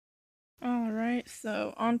Alright,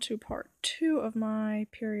 so on to part 2 of my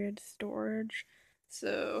period storage.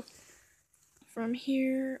 So from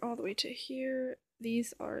here all the way to here,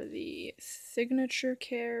 these are the Signature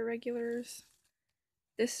Care regulars.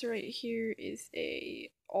 This right here is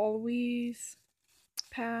a Always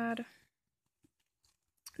pad.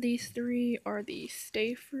 These 3 are the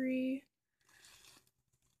Stay Free.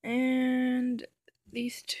 And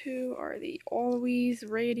these 2 are the Always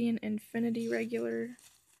Radiant Infinity regular.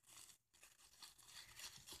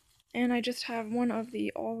 And I just have one of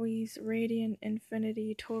the Always Radiant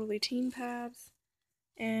Infinity Totally Teen pads,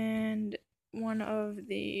 and one of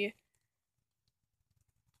the,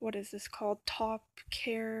 what is this called, Top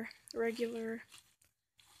Care regular.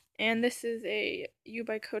 And this is a U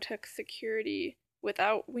by Kotex Security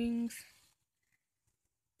without wings.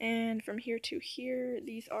 And from here to here,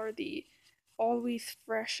 these are the Always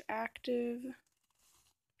Fresh Active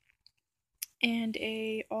and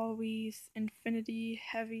a Always Infinity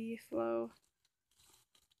Heavy Flow.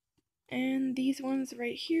 And these ones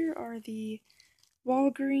right here are the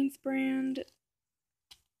Walgreens brand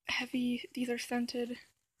heavy. These are scented.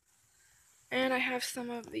 And I have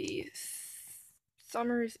some of the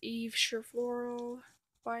Summer's Eve Sheer Floral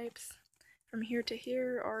wipes. From here to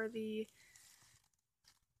here are the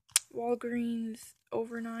Walgreens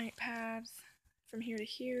overnight pads. From here to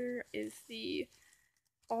here is the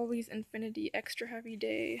Always Infinity Extra Heavy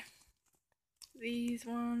Day. These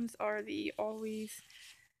ones are the Always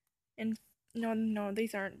no,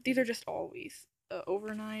 these aren't. These are just Always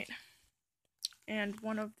overnight. And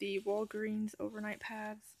one of the Walgreens overnight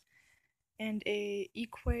pads, and a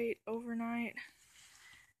Equate overnight.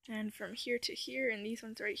 And from here to here, and these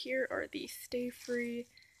ones right here are the Stay Free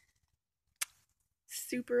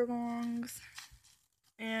super longs.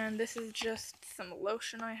 And this is just some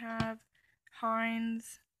lotion I have,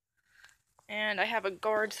 Heinz. And I have a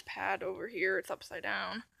Guards pad over here, it's upside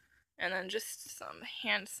down. And then just some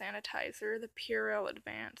hand sanitizer, the Purell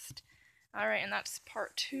Advanced. Alright, and that's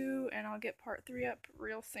part 2, and I'll get part 3 up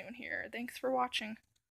real soon here. Thanks for watching.